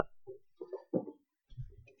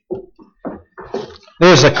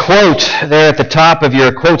There's a quote there at the top of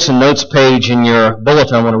your quotes and notes page in your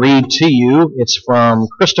bulletin I want to read to you. It's from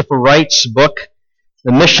Christopher Wright's book,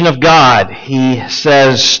 The Mission of God. He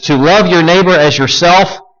says, "To love your neighbor as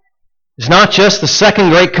yourself is not just the second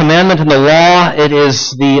great commandment in the law, it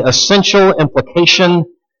is the essential implication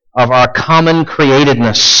of our common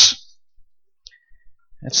createdness."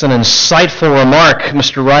 That's an insightful remark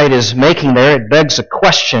Mr. Wright is making there. It begs a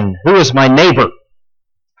question. Who is my neighbor?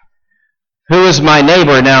 Who is my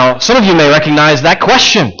neighbor? Now, some of you may recognize that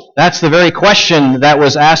question. That's the very question that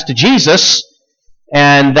was asked to Jesus,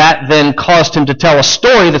 and that then caused him to tell a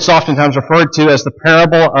story that's oftentimes referred to as the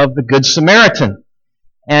parable of the Good Samaritan.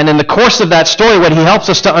 And in the course of that story, what he helps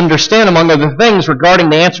us to understand, among other things, regarding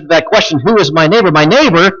the answer to that question, who is my neighbor? My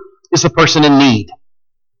neighbor is the person in need.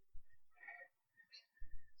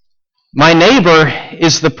 My neighbor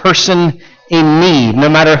is the person in need, no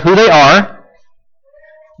matter who they are,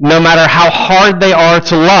 no matter how hard they are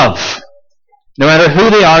to love. No matter who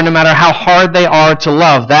they are, no matter how hard they are to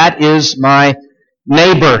love. That is my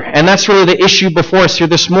neighbor. And that's really the issue before us here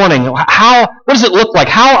this morning. What does it look like?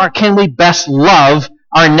 How can we best love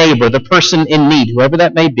our neighbor, the person in need, whoever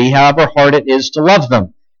that may be, however hard it is to love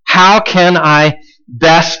them? How can I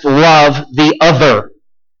best love the other?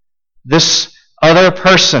 This other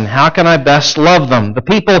person, how can I best love them?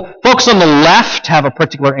 Folks on the left have a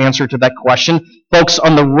particular answer to that question. Folks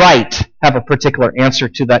on the right have a particular answer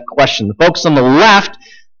to that question. The folks on the left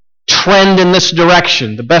trend in this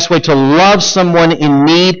direction. The best way to love someone in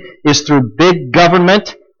need is through big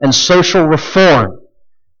government and social reform.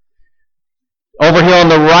 Over here on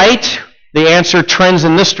the right, the answer trends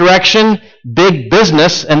in this direction: big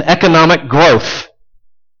business and economic growth.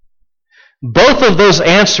 Both of those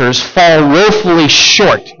answers fall woefully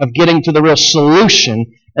short of getting to the real solution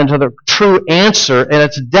and to the true answer in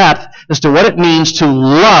its depth as to what it means to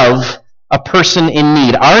love a person in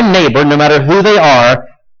need. Our neighbor, no matter who they are,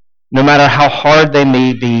 no matter how hard they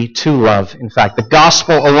may be to love. In fact, the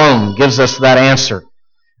gospel alone gives us that answer.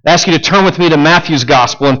 I ask you to turn with me to Matthew's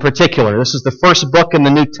gospel in particular. This is the first book in the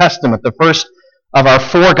New Testament, the first of our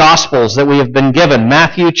 4 gospels that we have been given.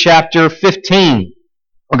 Matthew chapter 15.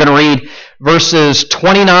 We're going to read verses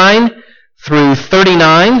 29 through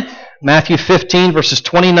 39. Matthew 15, verses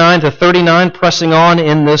 29 to 39, pressing on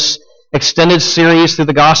in this extended series through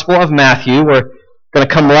the Gospel of Matthew. We're going to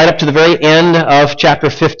come right up to the very end of chapter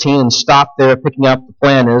 15 and stop there, picking up. The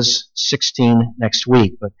plan is 16 next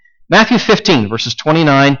week. But Matthew 15, verses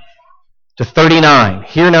 29 to 39.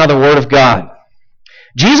 Hear now the word of God.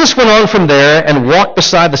 Jesus went on from there and walked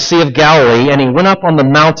beside the Sea of Galilee, and he went up on the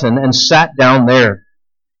mountain and sat down there.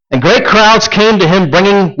 And great crowds came to him,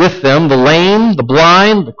 bringing with them the lame, the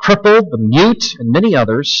blind, the crippled, the mute, and many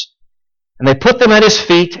others. And they put them at his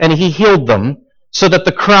feet, and he healed them, so that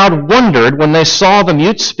the crowd wondered when they saw the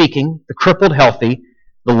mute speaking, the crippled healthy,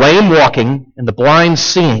 the lame walking, and the blind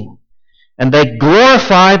seeing. And they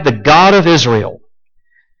glorified the God of Israel.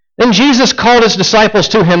 Then Jesus called his disciples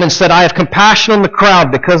to him and said, "I have compassion on the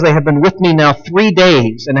crowd, because they have been with me now 3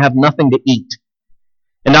 days and have nothing to eat.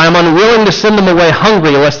 And I am unwilling to send them away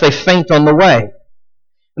hungry, lest they faint on the way."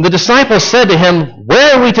 And the disciples said to him,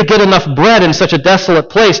 "Where are we to get enough bread in such a desolate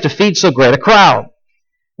place to feed so great a crowd?"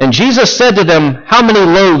 And Jesus said to them, "How many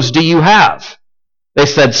loaves do you have?" They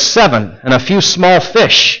said, 7, and a few small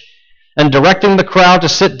fish. And directing the crowd to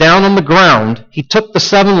sit down on the ground, he took the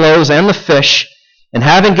 7 loaves and the fish, and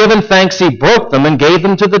having given thanks, he broke them and gave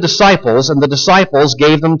them to the disciples, and the disciples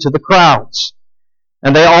gave them to the crowds.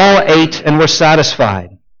 And they all ate and were satisfied.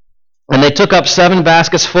 And they took up 7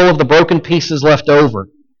 baskets full of the broken pieces left over.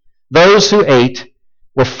 Those who ate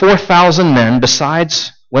were 4,000 men,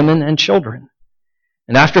 besides women and children.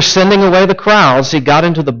 And after sending away the crowds, he got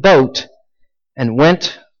into the boat and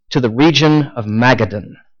went to the region of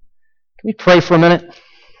Magadan. Can we pray for a minute?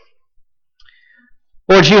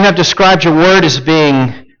 Lord, you have described your word as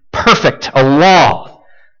being perfect, a law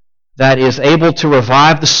that is able to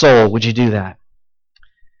revive the soul. Would you do that?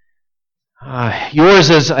 Yours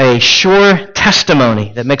is a sure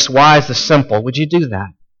testimony that makes wise the simple. Would you do that?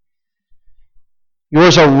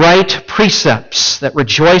 Yours are right precepts that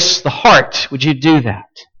rejoice the heart. Would you do that?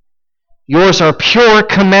 Yours are pure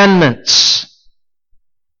commandments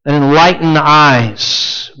that enlighten the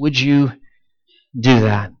eyes. Would you do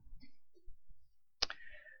that?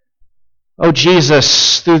 Oh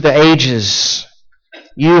Jesus, through the ages,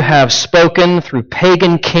 you have spoken through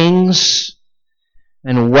pagan kings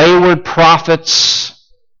and wayward prophets,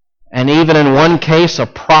 and even in one case, a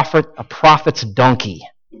prophet's donkey.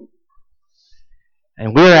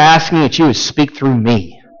 And we're asking that you would speak through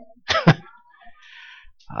me.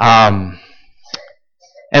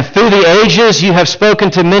 And through Through the ages, you have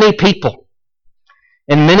spoken to many people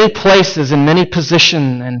in many places, in many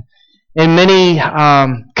positions, and in many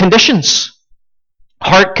conditions,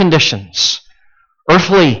 heart conditions,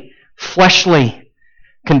 earthly, fleshly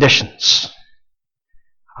conditions.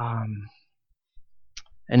 And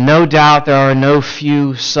no doubt there are no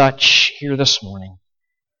few such here this morning,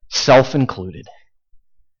 self included.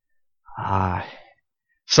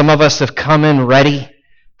 Some of us have come in ready,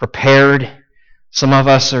 prepared. Some of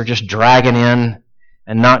us are just dragging in,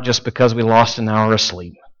 and not just because we lost an hour of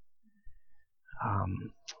sleep.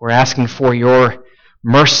 We're asking for your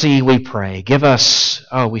mercy, we pray. Give us,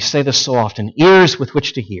 we say this so often, ears with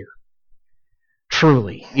which to hear.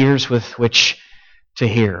 Truly, ears with which to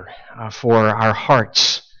hear. For our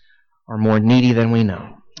hearts are more needy than we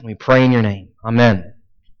know. We pray in your name. Amen.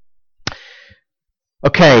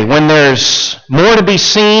 Okay, when there's more to be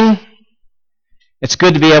seen, it's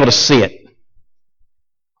good to be able to see it.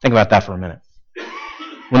 Think about that for a minute.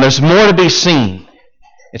 When there's more to be seen,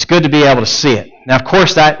 it's good to be able to see it. Now, of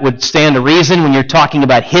course, that would stand to reason when you're talking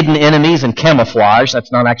about hidden enemies and camouflage.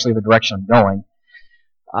 That's not actually the direction I'm going.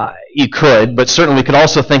 You could, but certainly we could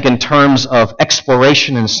also think in terms of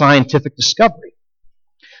exploration and scientific discovery.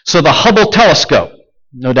 So the Hubble telescope,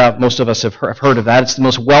 no doubt most of us have heard of that. It's the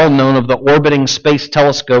most well-known of the orbiting space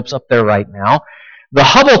telescopes up there right now. The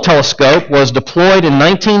Hubble telescope was deployed in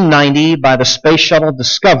 1990 by the Space Shuttle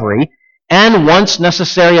Discovery, and once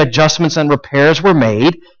necessary adjustments and repairs were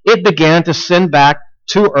made, it began to send back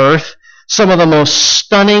to Earth some of the most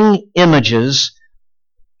stunning images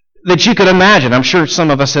that you could imagine. I'm sure some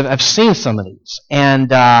of us have seen some of these. And,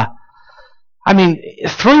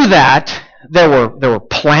 through that, there were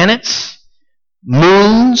planets,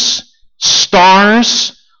 moons,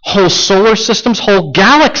 stars, whole solar systems, whole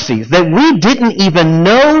galaxies that we didn't even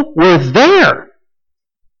know were there.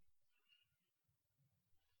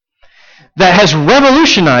 That has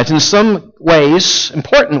revolutionized, in some ways,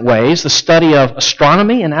 important ways, the study of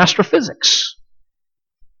astronomy and astrophysics.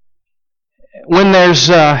 When there's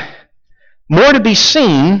more to be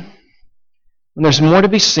seen,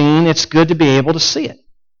 it's good to be able to see it.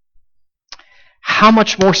 How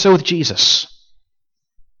much more so with Jesus?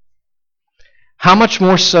 How much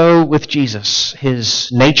more so with Jesus? His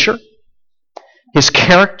nature, his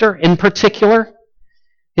character in particular,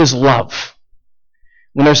 his love.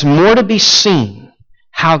 When there's more to be seen,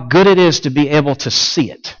 how good it is to be able to see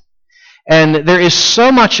it. And there is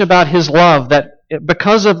so much about his love that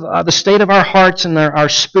because of the state of our hearts and our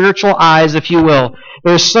spiritual eyes, if you will,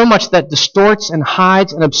 there is so much that distorts and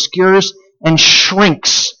hides and obscures and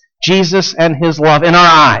shrinks Jesus and his love in our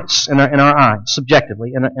eyes,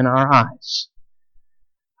 subjectively, in our eyes.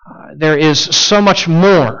 There is so much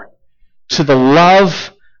more to the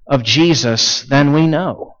love of Jesus than we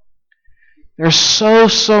know. There's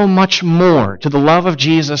so much more to the love of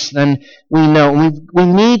Jesus than we know. We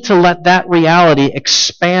need to let that reality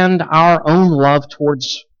expand our own love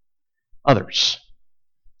towards others.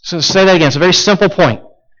 So to say that again, it's a very simple point.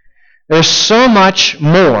 There's so much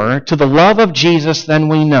more to the love of Jesus than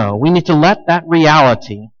we know. We need to let that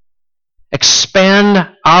reality expand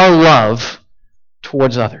our love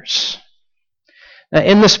towards others. Now,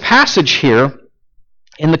 in this passage here,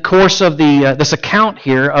 in the course of this account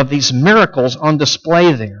here of these miracles on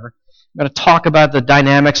display there, I'm going to talk about the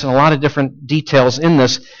dynamics and a lot of different details in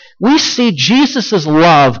this. We see Jesus'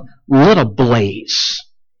 love lit ablaze.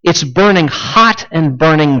 It's burning hot and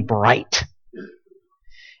burning bright.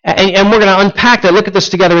 And we're going to unpack that, look at this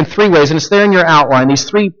together in three ways, and it's there in your outline, these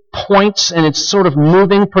 3 points, and it's sort of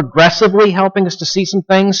moving progressively, helping us to see some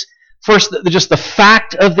things. First, just the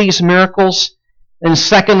fact of these miracles. And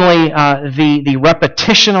secondly, the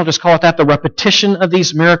repetition, I'll just call it that, the repetition of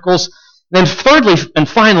these miracles. Then thirdly and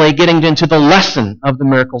finally, getting into the lesson of the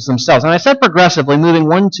miracles themselves. And I said progressively, moving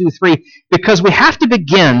 1, 2, 3, because we have to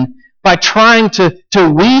begin by trying to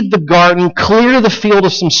weed the garden, clear the field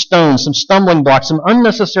of some stones, some stumbling blocks, some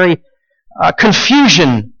unnecessary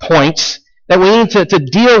confusion points that we need to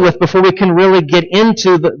deal with before we can really get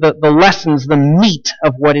into the lessons, the meat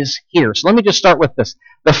of what is here. So let me just start with this.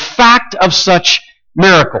 The fact of such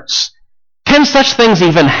miracles. Can such things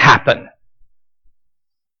even happen?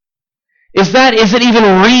 Is it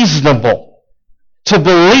even reasonable to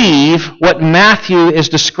believe what Matthew is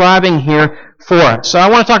describing here for us? So I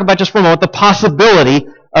want to talk about just for a moment the possibility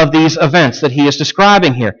of these events that he is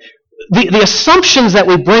describing here. The assumptions that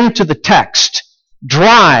we bring to the text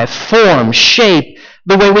drive, form, shape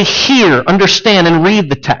the way we hear, understand, and read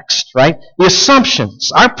the text, right? The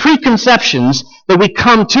assumptions, our preconceptions that we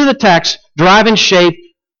come to the text drive and shape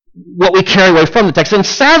what we carry away from the text. And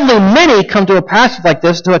sadly, many come to a passage like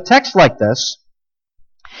this, to a text like this,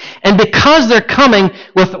 And because they're coming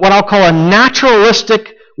with what I'll call a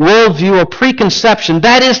naturalistic worldview or preconception,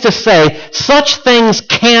 that is to say, such things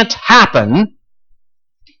can't happen,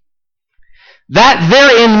 that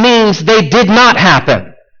therein means they did not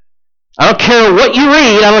happen. I don't care what you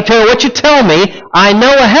read, I don't care what you tell me, I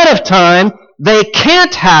know ahead of time they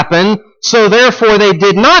can't happen, so therefore they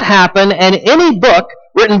did not happen, and any book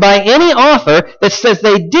written by any author that says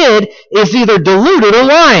they did is either deluded or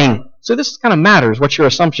lying. So this kind of matters what your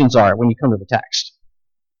assumptions are when you come to the text.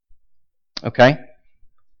 Okay?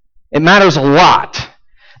 It matters a lot.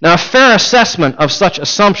 Now, a fair assessment of such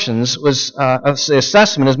assumptions was the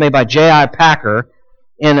assessment is made by J.I. Packer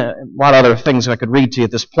in a lot of other things I could read to you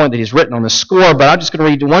at this point that he's written on the score, but I'm just going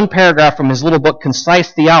to read one paragraph from his little book,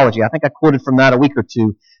 Concise Theology. I think I quoted from that a week or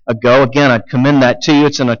two ago. Again, I'd commend that to you.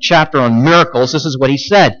 It's in a chapter on miracles. This is what he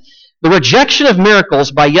said. The rejection of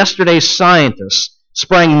miracles by yesterday's scientists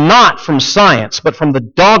sprang not from science, but from the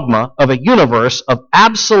dogma of a universe of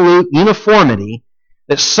absolute uniformity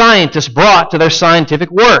that scientists brought to their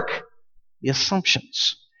scientific work. The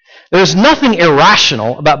assumptions. There is nothing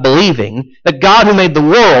irrational about believing that God who made the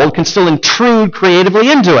world can still intrude creatively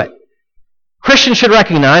into it. Christians should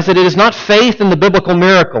recognize that it is not faith in the biblical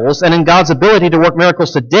miracles and in God's ability to work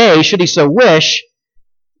miracles today, should he so wish,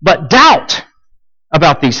 but doubt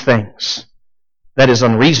about these things that is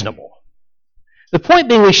unreasonable. The point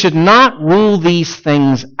being, we should not rule these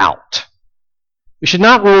things out. We should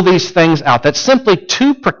not rule these things out. That's simply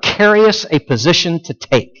too precarious a position to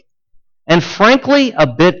take. And frankly, a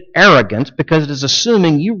bit arrogant, because it is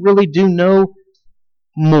assuming you really do know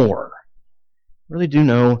more. Really do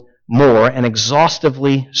know more, and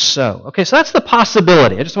exhaustively so. Okay, so that's the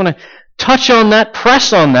possibility. I just want to touch on that,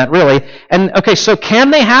 press on that, really. And, okay, so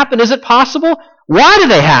can they happen? Is it possible? Why do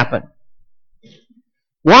they happen?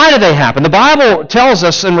 Why do they happen? The Bible tells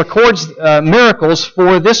us and records miracles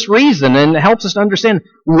for this reason, and helps us to understand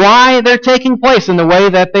why they're taking place in the way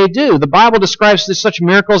that they do. The Bible describes such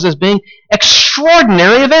miracles as being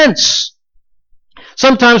extraordinary events,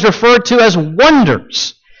 sometimes referred to as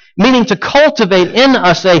wonders, meaning to cultivate in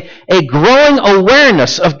us a growing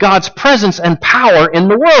awareness of God's presence and power in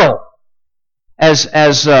the world. As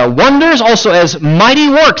wonders, also as mighty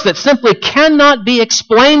works that simply cannot be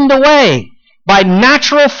explained away by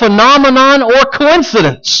natural phenomenon or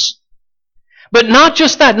coincidence. But not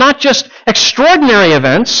just that, not just extraordinary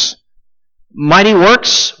events, mighty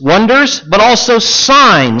works, wonders, but also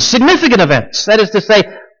signs, significant events. That is to say,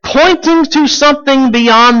 pointing to something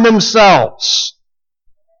beyond themselves.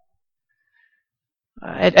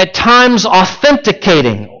 At times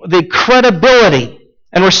authenticating the credibility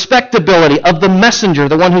and respectability of the messenger,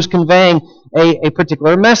 the one who's conveying a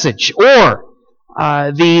particular message, or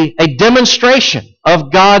a demonstration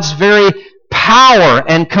of God's very power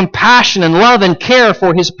and compassion and love and care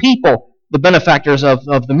for his people, the benefactors of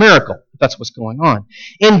the miracle. That's what's going on.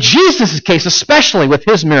 In Jesus' case, especially with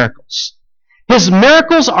his miracles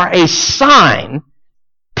are a sign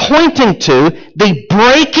pointing to the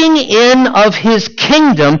breaking in of his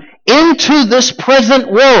kingdom into this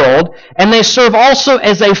present world, and they serve also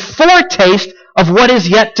as a foretaste of what is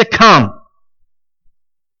yet to come.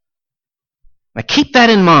 Now keep that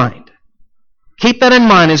in mind. Keep that in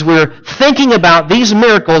mind as we're thinking about these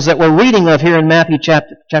miracles that we're reading of here in Matthew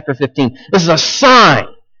chapter 15. This is a sign.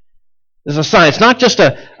 This is a sign. It's not just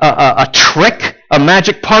a trick, a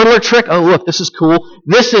magic parlor trick. Oh, look, this is cool.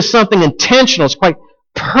 This is something intentional. It's quite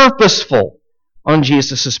purposeful on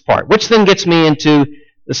Jesus' part. Which then gets me into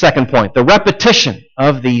the second point, the repetition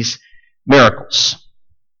of these miracles.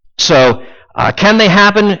 So, can they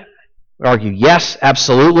happen? I would argue yes,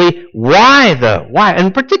 absolutely. Why though? Why?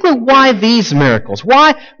 And particularly, why these miracles?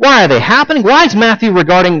 Why are they happening? Why is Matthew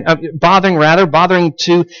bothering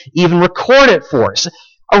to even record it for us?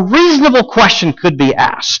 A reasonable question could be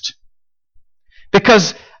asked.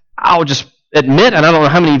 Because I'll just admit, and I don't know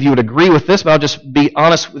how many of you would agree with this, but I'll just be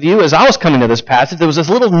honest with you, as I was coming to this passage, there was this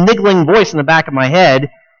little niggling voice in the back of my head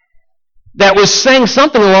that was saying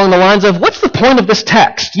something along the lines of, what's the point of this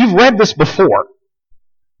text? You've read this before.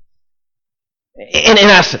 In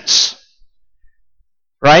essence.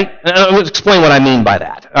 Right? And I'll explain what I mean by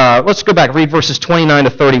that. Let's go back, read verses 29 to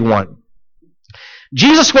 31.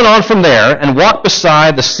 Jesus went on from there and walked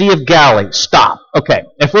beside the Sea of Galilee. Stop. Okay.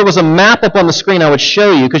 If there was a map up on the screen, I would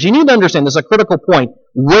show you, because you need to understand, this is a critical point,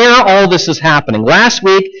 where all this is happening. Last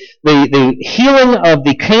week, the healing of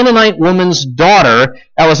the Canaanite woman's daughter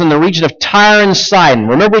that was in the region of Tyre and Sidon.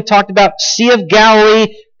 Remember we talked about Sea of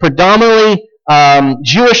Galilee, predominantly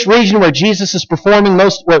Jewish region where Jesus is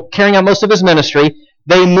carrying out most of his ministry.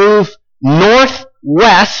 They move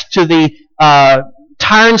northwest to the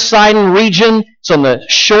Tyre and Sidon region. It's on the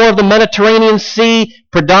shore of the Mediterranean Sea,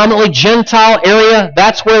 predominantly Gentile area.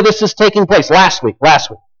 That's where this is taking place. Last week.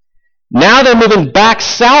 Now they're moving back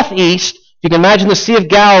southeast. You can imagine the Sea of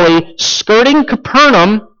Galilee skirting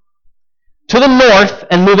Capernaum to the north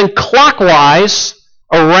and moving clockwise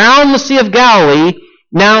around the Sea of Galilee,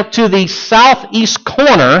 now to the southeast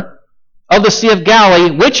corner of the Sea of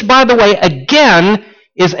Galilee, which, by the way, again,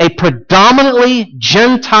 is a predominantly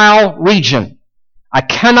Gentile region. I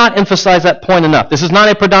cannot emphasize that point enough. This is not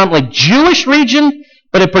a predominantly Jewish region,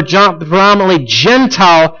 but a predominantly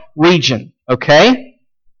Gentile region. Okay?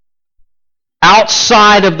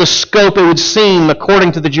 Outside of the scope, it would seem,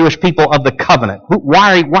 according to the Jewish people, of the covenant.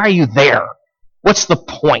 Why are you there? What's the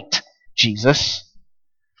point, Jesus?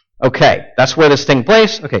 Okay, that's where this taking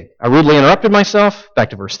place. Okay, I rudely interrupted myself.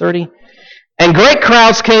 Back to verse 30. And great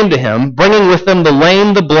crowds came to him, bringing with them the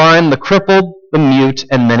lame, the blind, the crippled, the mute,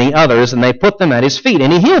 and many others, and they put them at his feet,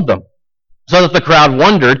 and he healed them. So that the crowd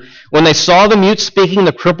wondered when they saw the mute speaking,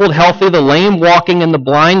 the crippled healthy, the lame walking, and the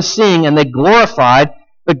blind seeing, and they glorified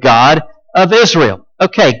the God of Israel.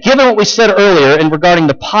 Okay, given what we said earlier in regarding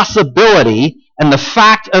the possibility and the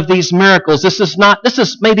fact of these miracles, this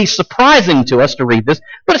is maybe surprising to us to read this,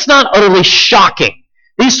 but it's not utterly shocking.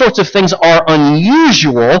 These sorts of things are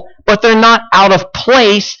unusual, but they're not out of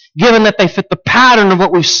place given that they fit the pattern of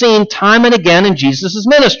what we've seen time and again in Jesus'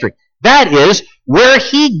 ministry. That is, where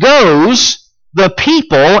he goes, the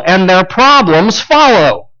people and their problems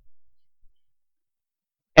follow.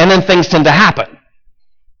 And then things tend to happen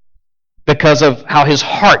because of how his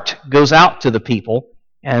heart goes out to the people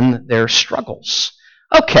and their struggles.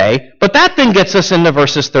 Okay, but that then gets us into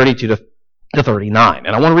verses 32 to 39.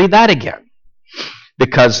 And I want to read that again,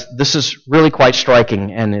 because this is really quite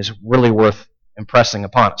striking and is really worth impressing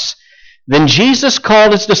upon us. Then Jesus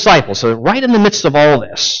called his disciples, so right in the midst of all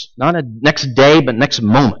this, not a next day, but next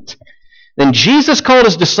moment. Then Jesus called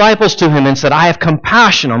his disciples to him and said, I have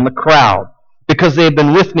compassion on the crowd, because they have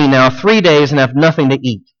been with me now 3 days and have nothing to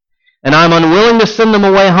eat. And I am unwilling to send them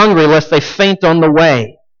away hungry, lest they faint on the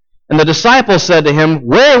way. And the disciples said to him,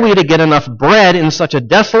 Where are we to get enough bread in such a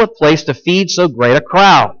desolate place to feed so great a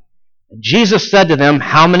crowd? And Jesus said to them,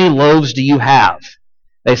 How many loaves do you have?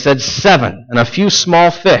 They said, 7, and a few small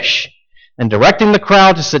fish. And directing the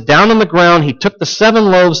crowd to sit down on the ground, he took the 7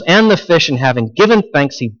 loaves and the fish, and having given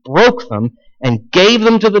thanks, he broke them and gave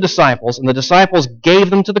them to the disciples, and the disciples gave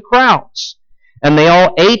them to the crowds. And they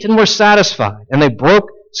all ate and were satisfied. And they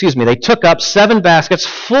took up 7 baskets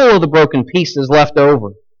full of the broken pieces left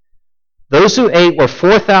over. Those who ate were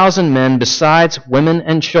 4,000 men, besides women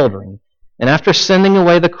and children. And after sending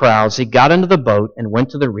away the crowds, he got into the boat and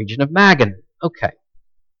went to the region of Magadan. Okay.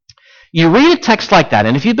 You read a text like that,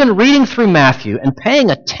 and if you've been reading through Matthew and paying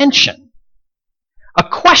attention, a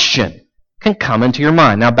question can come into your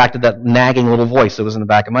mind. Now back to that nagging little voice that was in the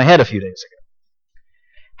back of my head a few days ago.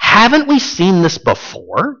 Haven't we seen this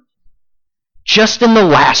before? Just in the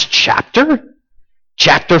last chapter?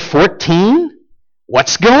 Chapter 14?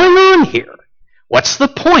 What's going on here? What's the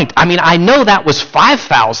point? I mean, I know that was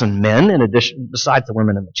 5,000 men in addition, besides the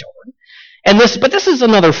women and the children. But this is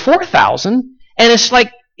another 4,000, and it's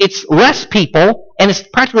like it's less people, and it's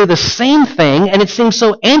practically the same thing, and it seems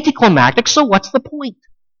so anticlimactic, so what's the point?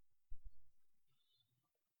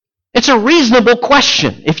 It's a reasonable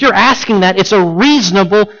question. If you're asking that, it's a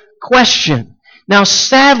reasonable question. Now,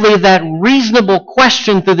 sadly, that reasonable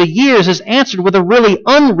question through the years is answered with a really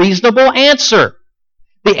unreasonable answer.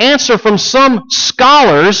 The answer from some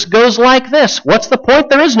scholars goes like this. What's the point?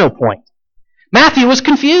 There is no point. Matthew was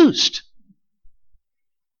confused.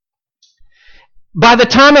 By the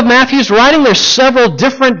time of Matthew's writing, there's several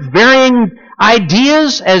different varying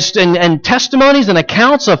ideas and testimonies and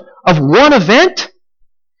accounts of one event.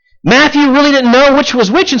 Matthew really didn't know which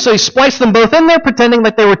was which, and so he spliced them both in there, pretending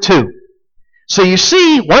like they were 2. So you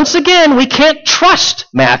see, once again, we can't trust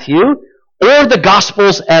Matthew or the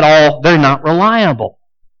Gospels at all. They're not reliable.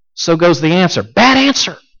 So goes the answer. Bad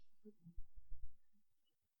answer.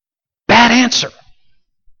 Bad answer.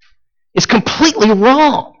 It's completely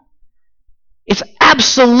wrong. It's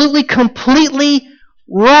absolutely, completely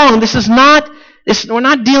wrong. We're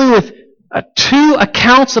not dealing with 2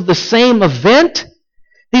 accounts of the same event.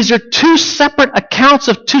 These are 2 separate accounts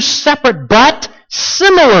of 2 separate but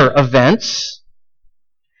similar events.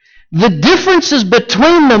 The differences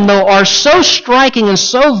between them, though, are so striking and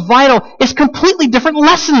so vital. It's completely different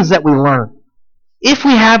lessons that we learn if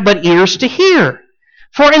we have but ears to hear.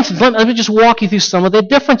 For instance, let me just walk you through some of the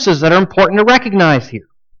differences that are important to recognize here.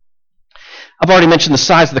 I've already mentioned the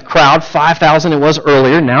size of the crowd, 5,000 it was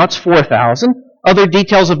earlier, now it's 4,000. other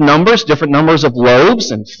details of numbers, different numbers of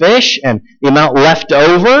loaves and fish and the amount left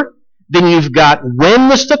over. Then you've got when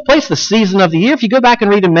this took place, the season of the year. If you go back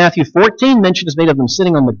and read in Matthew 14, mention is made of them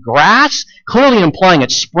sitting on the grass, clearly implying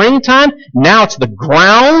it's springtime. Now it's the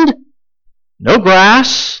ground, no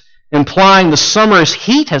grass, implying the summer's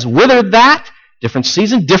heat has withered that. Different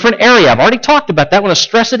season, different area. I've already talked about that. I want to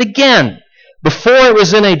stress it again. Before it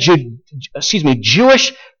was in a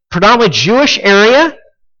predominantly Jewish area.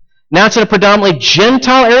 Now it's in a predominantly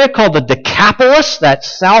Gentile area called the Decapolis, that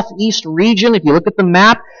southeast region. If you look at the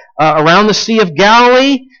map, around the Sea of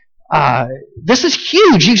Galilee. This is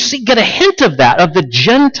huge. You get a hint of that, of the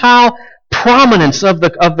Gentile prominence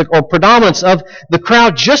or predominance of the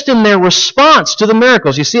crowd just in their response to the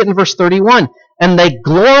miracles. You see it in verse 31. And they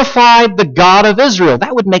glorified the God of Israel.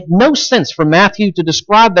 That would make no sense for Matthew to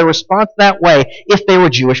describe their response that way if they were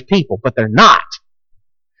Jewish people, but they're not.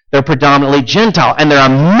 They're predominantly Gentile, and they're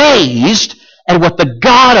amazed at what the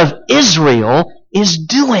God of Israel is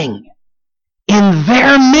doing in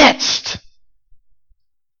their midst.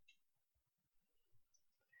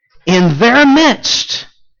 In their midst.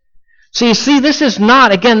 So you see, this is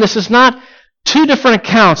not two different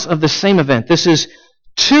accounts of the same event. This is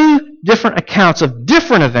two different accounts of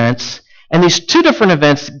different events, and these two different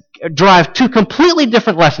events drive two completely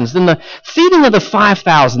different lessons. In the feeding of the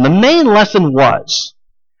 5,000, the main lesson was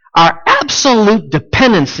our absolute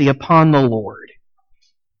dependency upon the Lord.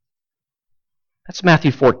 That's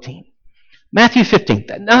Matthew 14. Matthew 15,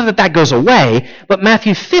 not that goes away, but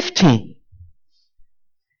Matthew 15,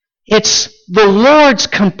 it's the Lord's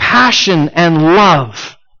compassion and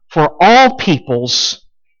love for all peoples,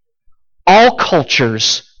 all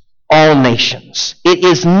cultures, all nations. It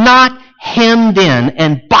is not hemmed in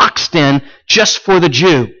and boxed in just for the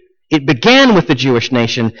Jew. It began with the Jewish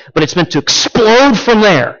nation, but it's meant to explode from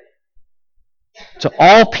there to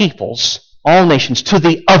all peoples, all nations, to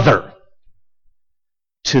the other.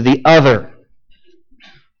 To the other.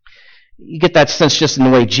 You get that sense just in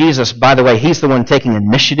the way Jesus, by the way, he's the one taking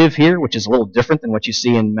initiative here, which is a little different than what you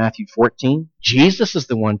see in Matthew 14. Jesus is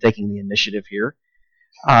the one taking the initiative here.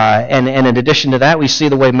 And in addition to that, we see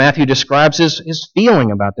the way Matthew describes his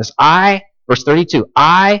feeling about this. Verse 32,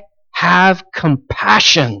 I have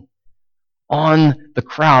compassion on the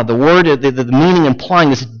crowd. The word, the meaning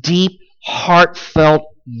implying this deep, heartfelt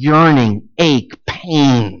yearning, ache,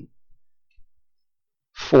 pain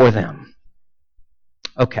for them.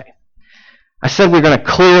 Okay. I said we're going to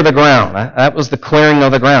clear the ground. That was the clearing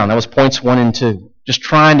of the ground. That was points 1 and 2. Just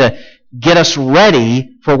trying to get us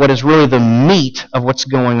ready for what is really the meat of what's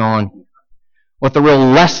going on here. What the real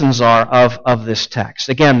lessons are of this text.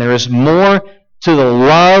 Again, there is more to the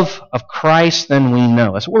love of Christ than we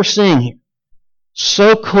know. That's what we're seeing here.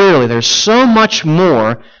 So clearly, there's so much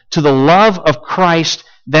more to the love of Christ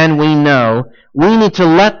than we know. We need to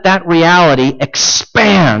let that reality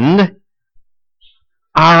expand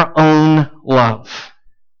our own love.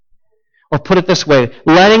 Or put it this way,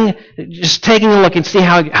 just taking a look and see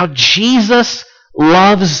how Jesus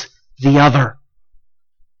loves the other.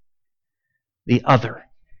 The other.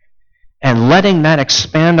 And letting that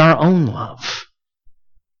expand our own love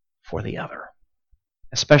for the other.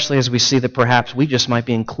 Especially as we see that perhaps we just might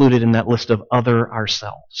be included in that list of other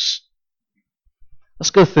ourselves.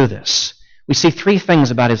 Let's go through this. We see 3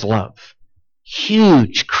 things about his love.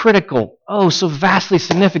 Huge, critical, so vastly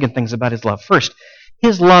significant things about his love. First,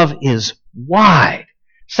 his love is wide.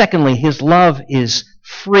 Secondly, his love is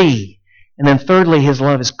free. And then thirdly, his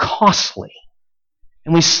love is costly.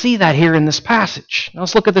 And we see that here in this passage. Now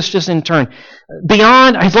let's look at this just in turn.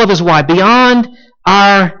 His love is wide. Beyond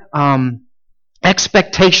our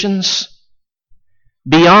expectations,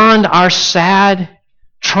 beyond our sad,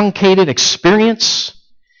 truncated experience,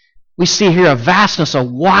 we see here a vastness, a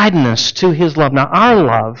wideness to his love. Now our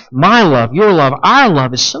love, my love, your love, our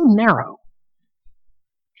love is so narrow.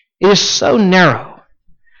 It is so narrow.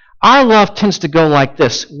 Our love tends to go like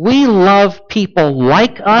this. We love people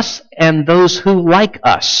like us and those who like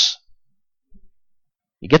us.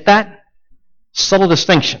 You get that? Subtle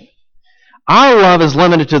distinction. Our love is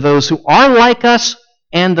limited to those who are like us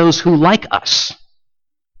and those who like us.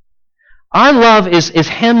 Our love is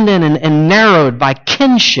hemmed in and narrowed by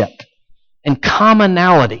kinship and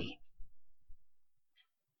commonality,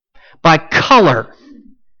 by color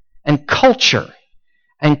and culture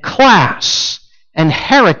and class and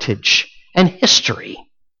heritage and history.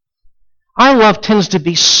 Our love tends to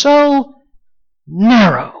be so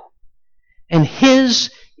narrow, and his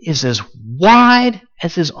is as wide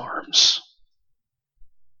as his arms.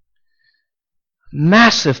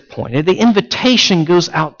 Massive point. The invitation goes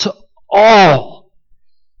out to all.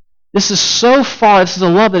 This is a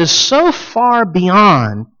love that is so far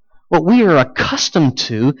beyond what we are accustomed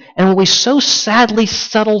to and what we so sadly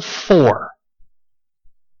settle for.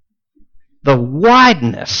 The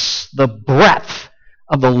wideness, the breadth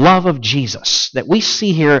of the love of Jesus that we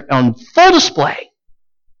see here on full display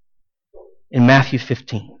in Matthew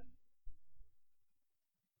 15.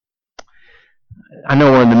 I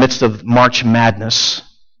know we're in the midst of March Madness.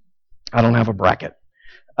 I don't have a bracket.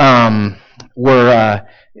 We're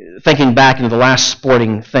thinking back into the last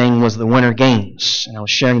sporting thing was the Winter Games, and I was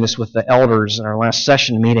sharing this with the elders in our last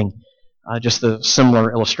session meeting, just a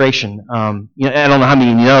similar illustration. I don't know how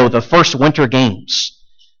many of you know, the first Winter Games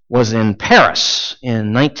was in Paris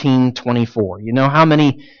in 1924. You know how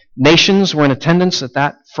many nations were in attendance at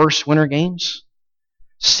that first Winter Games?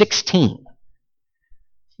 16.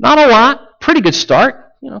 Not a lot, pretty good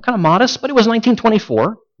start, kind of modest, but it was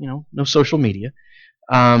 1924, no social media.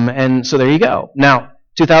 And so there you go. Now,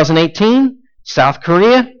 2018, South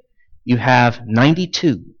Korea, you have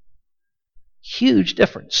 92. Huge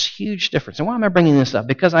difference. And why am I bringing this up?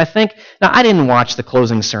 Because I think, now I didn't watch the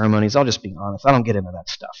closing ceremonies, I'll just be honest, I don't get into that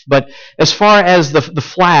stuff. But as far as the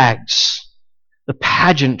flags, the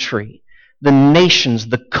pageantry, the nations,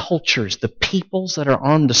 the cultures, the peoples that are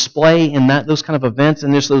on display in those kind of events,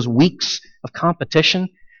 and there's those weeks of competition,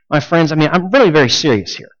 my friends, I'm really very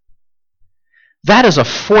serious here. That is a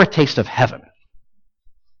foretaste of heaven.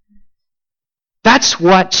 That's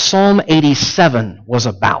what Psalm 87 was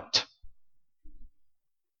about,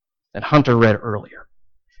 that Hunter read earlier.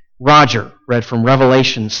 Roger read from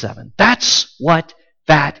Revelation 7. That's what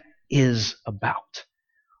that is about.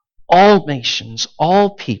 All nations,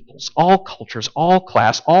 all peoples, all cultures, all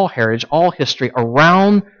class, all heritage, all history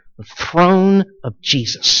around the throne of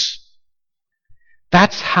Jesus.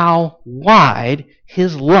 That's how wide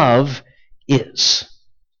his love is.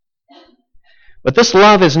 But this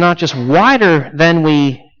love is not just wider than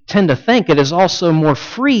we tend to think, it is also more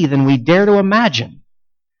free than we dare to imagine.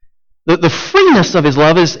 The freeness of his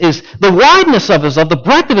love is the wideness of his love, the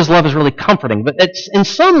breadth of his love is really comforting. But it's in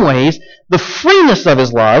some ways, the freeness of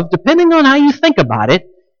his love, depending on how you think about it,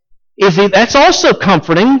 that's also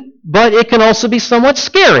comforting, but it can also be somewhat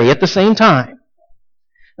scary at the same time.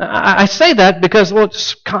 I say that because,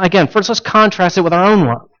 again, first let's contrast it with our own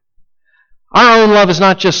love. Our own love is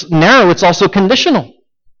not just narrow, it's also conditional.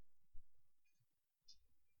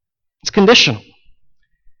 It's conditional.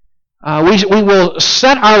 We will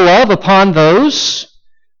set our love upon those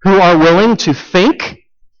who are willing to think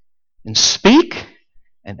and speak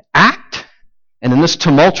and act, and in this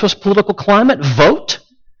tumultuous political climate, vote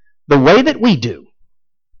the way that we do.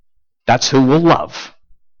 That's who we'll love.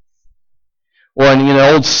 Or in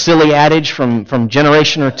the old silly adage from a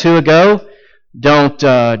generation or two ago, don't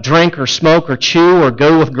drink or smoke or chew or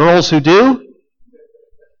go with girls who do.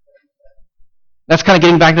 That's kind of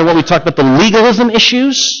getting back to what we talked about, the legalism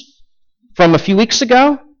issues from a few weeks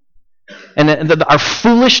ago. And our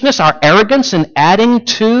foolishness, our arrogance in adding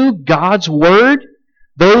to God's word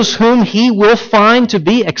those whom he will find to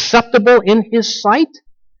be acceptable in his sight.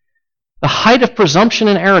 The height of presumption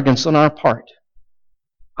and arrogance on our part.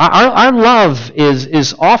 Our love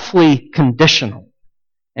is awfully conditional.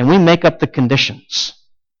 And we make up the conditions.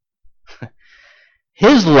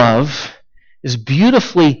 His love is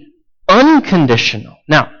beautifully unconditional.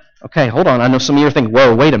 Now, okay, hold on. I know some of you are thinking,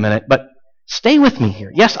 whoa, wait a minute, but stay with me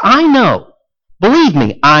here. Yes, I know. Believe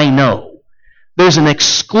me, I know. There's an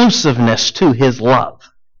exclusiveness to his love.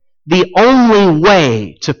 The only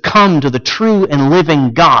way to come to the true and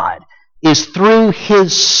living God is through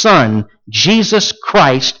his Son, Jesus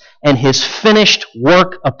Christ, and his finished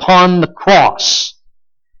work upon the cross.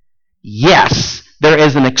 Yes, there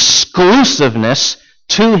is an exclusiveness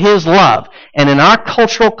to his love. And in our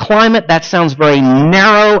cultural climate, that sounds very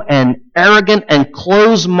narrow and arrogant and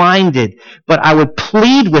close-minded. But I would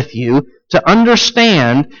plead with you to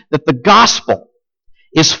understand that the gospel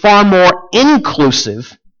is far more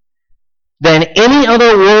inclusive than any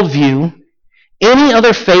other worldview, any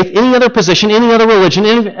other faith, any other position, any other religion,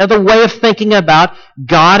 any other way of thinking about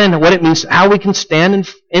God and what it means, how we can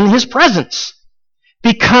stand in his presence.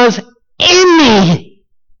 Because any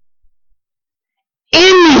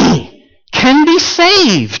can be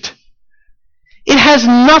saved. It has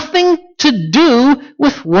nothing to do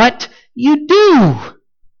with what you do.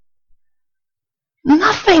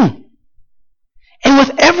 Nothing. And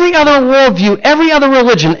with every other worldview, every other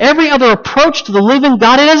religion, every other approach to the living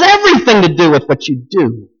God, it has everything to do with what you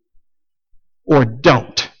do or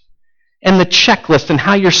don't. And the checklist and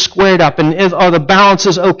how you're squared up and are the balance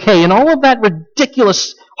is okay and all of that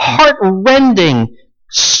ridiculous, heart-rending,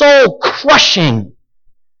 soul-crushing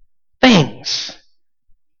things.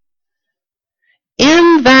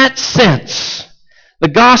 In that sense, the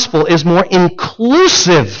gospel is more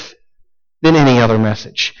inclusive than any other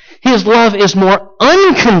message. His love is more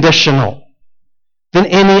unconditional than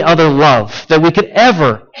any other love that we could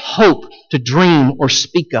ever hope to dream or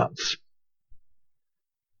speak of.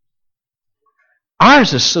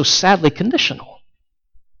 Ours is so sadly conditional,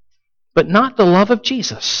 but not the love of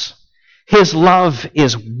Jesus. His love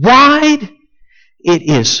is wide, it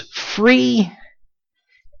is free,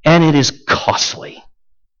 and it is costly.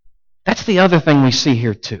 That's the other thing we see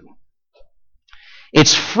here too.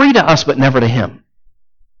 It's free to us, but never to Him.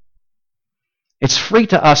 It's free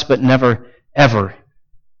to us, but never, ever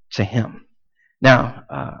to Him. Now,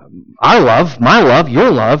 our love, my love, your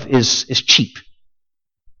love is cheap.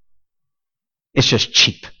 It's just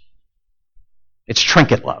cheap. It's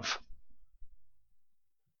trinket love.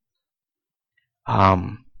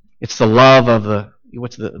 It's the love of the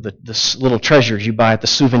little treasures you buy at the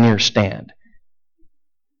souvenir stand.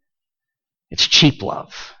 It's cheap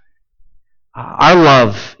love. Our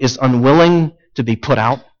love is unwilling to be put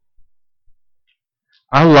out.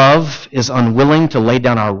 Our love is unwilling to lay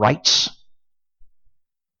down our rights.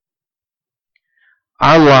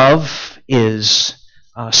 Our love is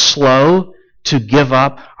slow to give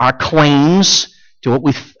up our claims to what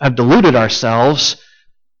we have deluded ourselves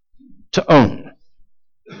to own.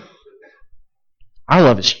 Our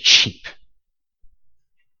love is cheap.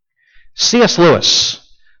 C.S.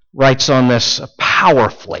 Lewis writes on this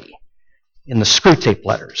powerfully in the Screwtape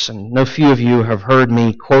Letters. And no few of you have heard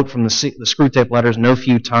me quote from the Screwtape Letters no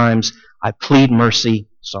few times. I plead mercy.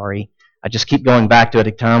 Sorry. I just keep going back to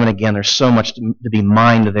it time and again. There's so much to be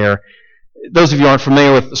mined there. Those of you who aren't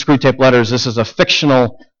familiar with the Screwtape Letters, this is a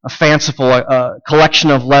fictional, fanciful collection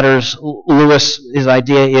of letters. Lewis, his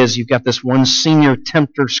idea is you've got this one senior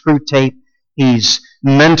tempter, Screwtape. He's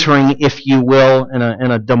mentoring, if you will, in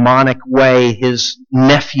a demonic way, his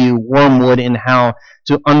nephew, Wormwood, in how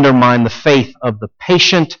to undermine the faith of the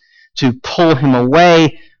patient, to pull him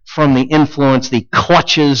away from the influence, the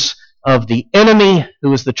clutches of the enemy,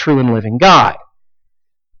 who is the true and living God.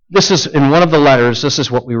 This is, in one of the letters, this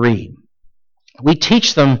is what we read. We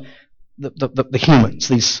teach them, the humans,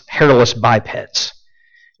 these hairless bipeds,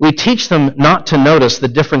 we teach them not to notice the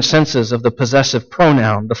different senses of the possessive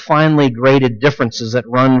pronoun, the finely graded differences that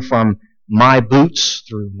run from my boots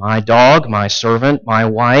through my dog, my servant, my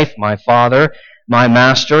wife, my father, my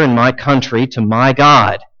master, and my country to my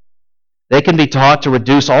God. They can be taught to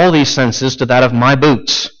reduce all these senses to that of my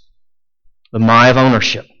boots, the my of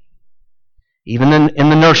ownership. Even in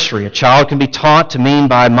the nursery, a child can be taught to mean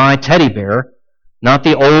by my teddy bear, not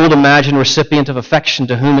the old imagined recipient of affection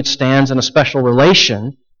to whom it stands in a special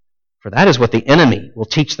relation, for that is what the enemy will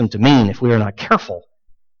teach them to mean if we are not careful,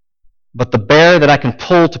 but the bear that I can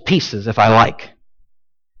pull to pieces if I like.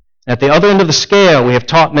 At the other end of the scale, we have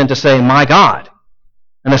taught men to say, my God,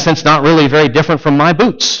 in a sense not really very different from my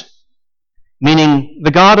boots, meaning the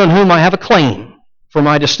God on whom I have a claim for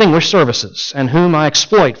my distinguished services and whom I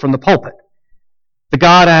exploit from the pulpit, the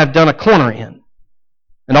God I have done a corner in.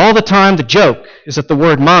 And all the time the joke is that the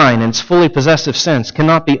word mine in its fully possessive sense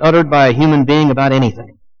cannot be uttered by a human being about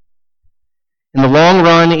anything. In the long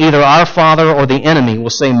run, either our Father or the enemy will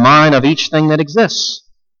say mine of each thing that exists,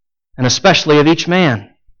 and especially of each man.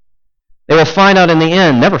 They will find out in the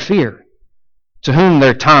end, never fear, to whom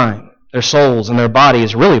their time, their souls, and their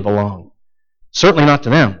bodies really belong. Certainly not to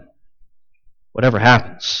them, whatever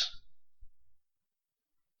happens.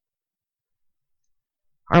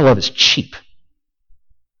 Our love is cheap.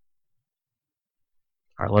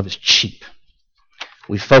 Our love is cheap.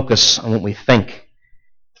 We focus on what we think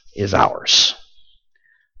is ours,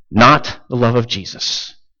 not the love of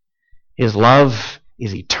Jesus. His love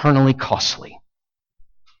is eternally costly.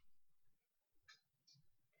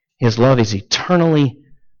 His love is eternally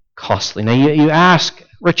costly. Now you ask,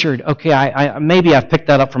 Richard, okay, I maybe I've picked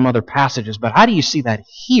that up from other passages, but how do you see that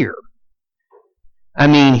here? I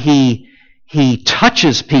mean, he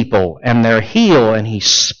touches people and they're healed, and he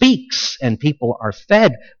speaks and people are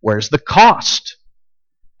fed. Where's the cost?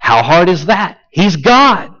 How hard is that? He's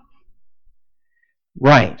God.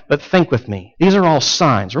 Right, but think with me. These are all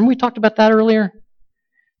signs. Remember we talked about that earlier?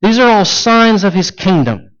 These are all signs of his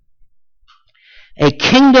kingdom. A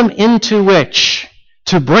kingdom into which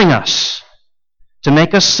to bring us, to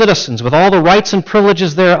make us citizens with all the rights and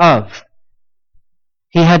privileges thereof,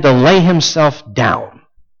 he had to lay himself down.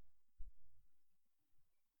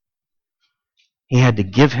 He had to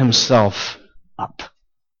give himself up.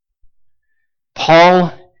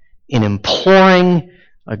 Paul, in imploring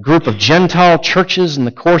a group of Gentile churches in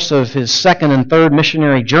the course of his second and third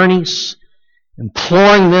missionary journeys,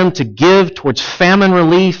 imploring them to give towards famine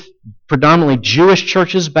relief, predominantly Jewish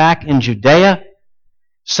churches back in Judea.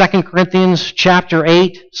 2 Corinthians chapter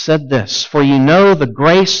 8 said this, "For you know the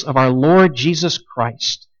grace of our Lord Jesus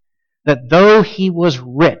Christ, that though he was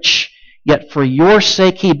rich, yet for your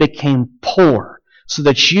sake he became poor, so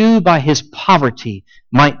that you by his poverty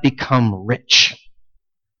might become rich."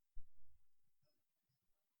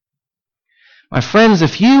 My friends,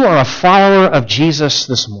 if you are a follower of Jesus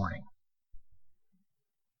this morning,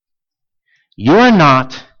 you are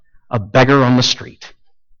not a beggar on the street.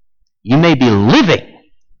 You may be living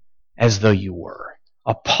as though you were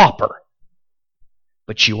a pauper,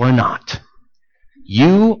 but you are not.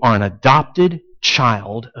 You are an adopted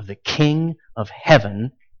child of the King of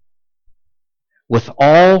Heaven with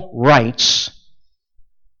all rights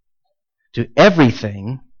to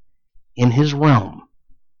everything in his realm.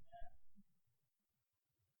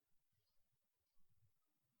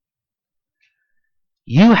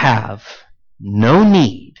 You have no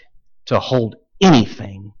need to hold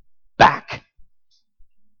anything back.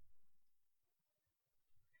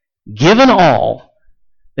 Given all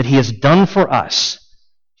that he has done for us,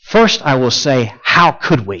 first I will say, how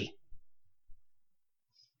could we?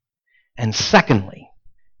 And secondly,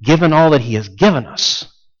 given all that he has given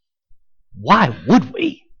us, why would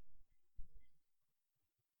we?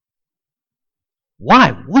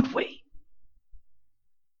 Why would we?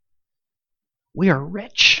 We are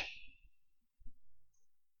rich.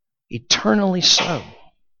 Eternally so.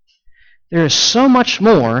 There is so much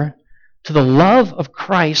more to the love of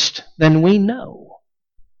Christ than we know.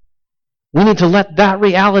 We need to let that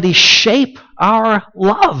reality shape our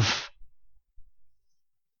love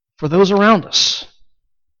for those around us.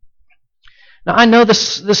 Now, I know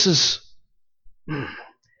this is...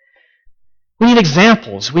 We need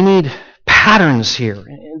examples. We need patterns here.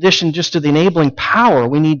 In addition just to the enabling power,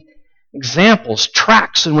 we need examples,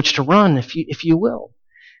 tracks in which to run, if you will.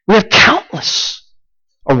 We have countless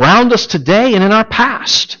around us today and in our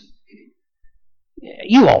past.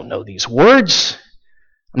 You all know these words.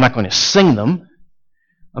 I'm not going to sing them.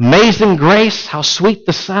 Amazing grace, how sweet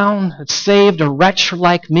the sound that saved a wretch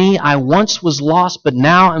like me. I once was lost, but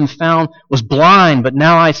now am found. Was blind, but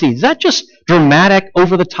now I see. Is that just dramatic,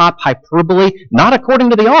 over-the-top hyperbole? Not according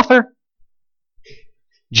to the author.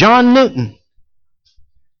 John Newton,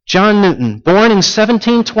 born in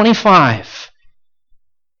 1725.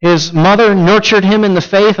 His mother nurtured him in the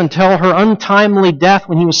faith until her untimely death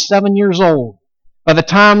when he was 7 years old. By the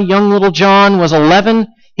time young little John was 11,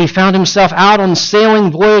 he found himself out on sailing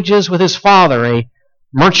voyages with his father, a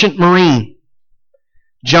merchant marine.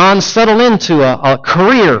 John settled into a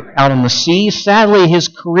career out on the sea. Sadly, his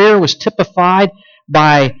career was typified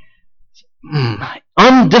by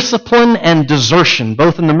undiscipline and desertion,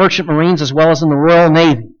 both in the merchant marines as well as in the Royal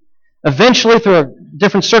Navy. Eventually, through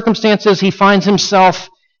different circumstances, he finds himself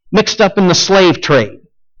mixed up in the slave trade.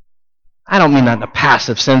 I don't mean that in a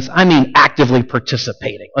passive sense. I mean actively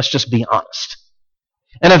participating. Let's just be honest.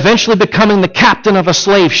 And eventually becoming the captain of a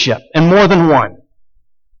slave ship, and more than one.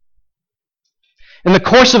 In the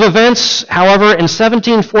course of events, however, in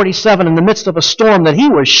 1747, in the midst of a storm that he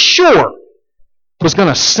was sure was going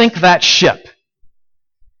to sink that ship,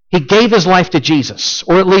 he gave his life to Jesus,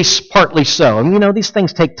 or at least partly so. And these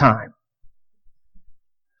things take time.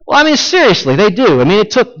 Well, seriously, they do.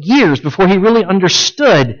 It took years before he really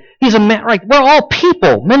understood. He's a man, right? We're all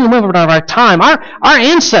people, men and women of our time. Our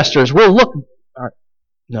ancestors will look...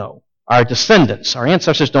 Our descendants. Our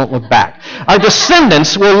ancestors don't look back. Our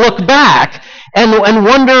descendants will look back and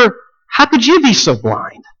wonder, how could you be so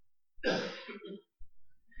blind?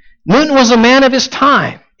 Newton was a man of his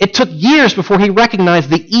time. It took years before he recognized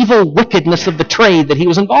the evil wickedness of the trade that he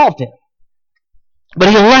was involved in. But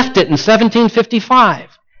he left it in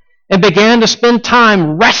 1755 and began to spend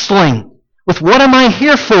time wrestling with what am I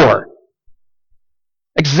here for?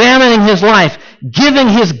 Examining his life, giving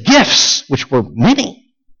his gifts, which were many,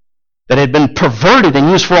 that had been perverted and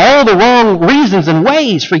used for all the wrong reasons and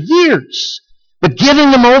ways for years, but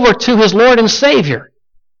giving them over to his Lord and Savior.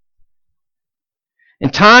 In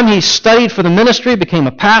time, he studied for the ministry, became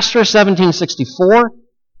a pastor, 1764,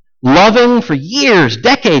 loving for years,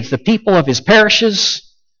 decades, the people of his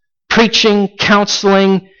parishes, preaching,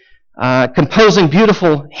 counseling, composing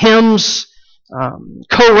beautiful hymns,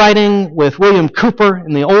 co-writing with William Cooper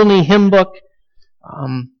in the Olney hymn book,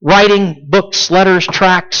 writing books, letters,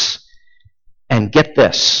 tracts, and get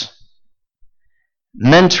this,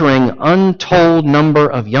 mentoring untold number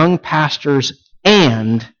of young pastors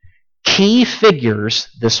and key figures,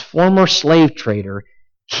 this former slave trader,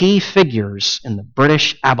 key figures in the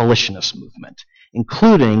British abolitionist movement,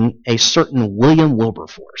 including a certain William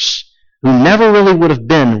Wilberforce, who never really would have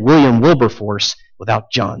been William Wilberforce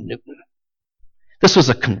without John Newton. This was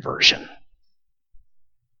a conversion.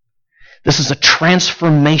 This is a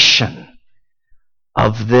transformation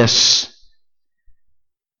of this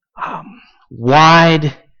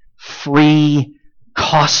wide, free,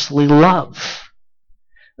 costly love.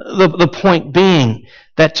 The point being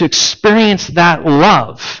that to experience that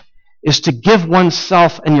love is to give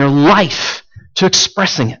oneself and your life to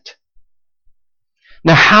expressing it.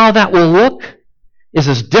 Now, how that will look is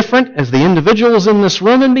as different as the individuals in this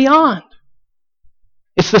room and beyond.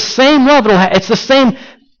 It's the same love. It's the same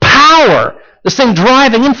power, the same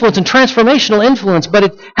driving influence and transformational influence, but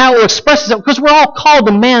it's how it expresses it, because we're all called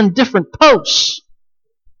to man different posts.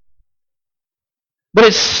 But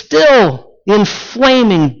it's still the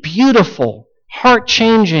inflaming, beautiful,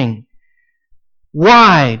 heart-changing,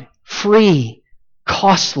 wide, free,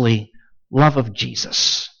 costly love of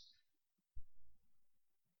Jesus.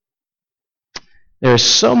 There is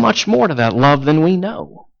so much more to that love than we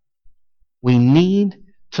know. We need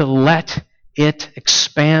to let it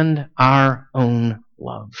expand our own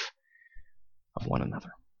love of one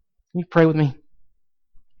another. Can you pray with me?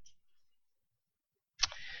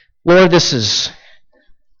 Lord, this is,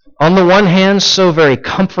 on the one hand, so very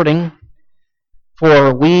comforting,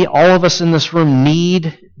 for we, all of us in this room,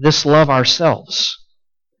 need this love ourselves.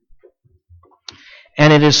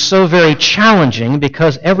 And it is so very challenging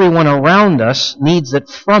because everyone around us needs it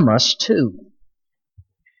from us too.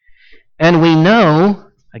 And we know,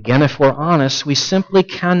 again, if we're honest, we simply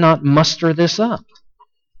cannot muster this up.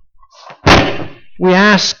 We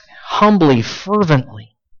ask humbly,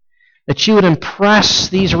 fervently, that you would impress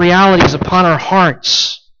these realities upon our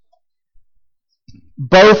hearts.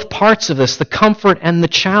 Both parts of this, the comfort and the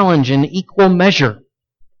challenge, in equal measure.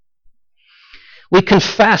 We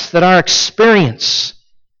confess that our experience,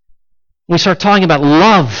 when we start talking about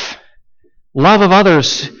love of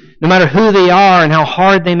others, no matter who they are and how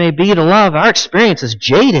hard they may be to love, our experience is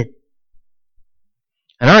jaded.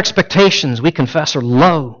 And our expectations, we confess, are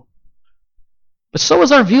low. But so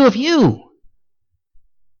is our view of you.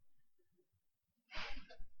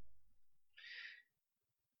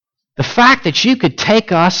 The fact that you could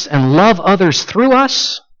take us and love others through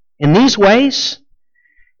us in these ways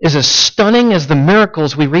is as stunning as the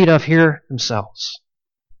miracles we read of here themselves.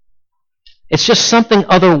 It's just something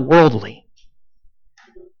otherworldly.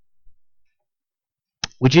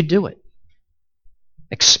 Would you do it?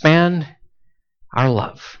 Expand our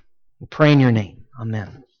love. We pray in your name.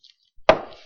 Amen.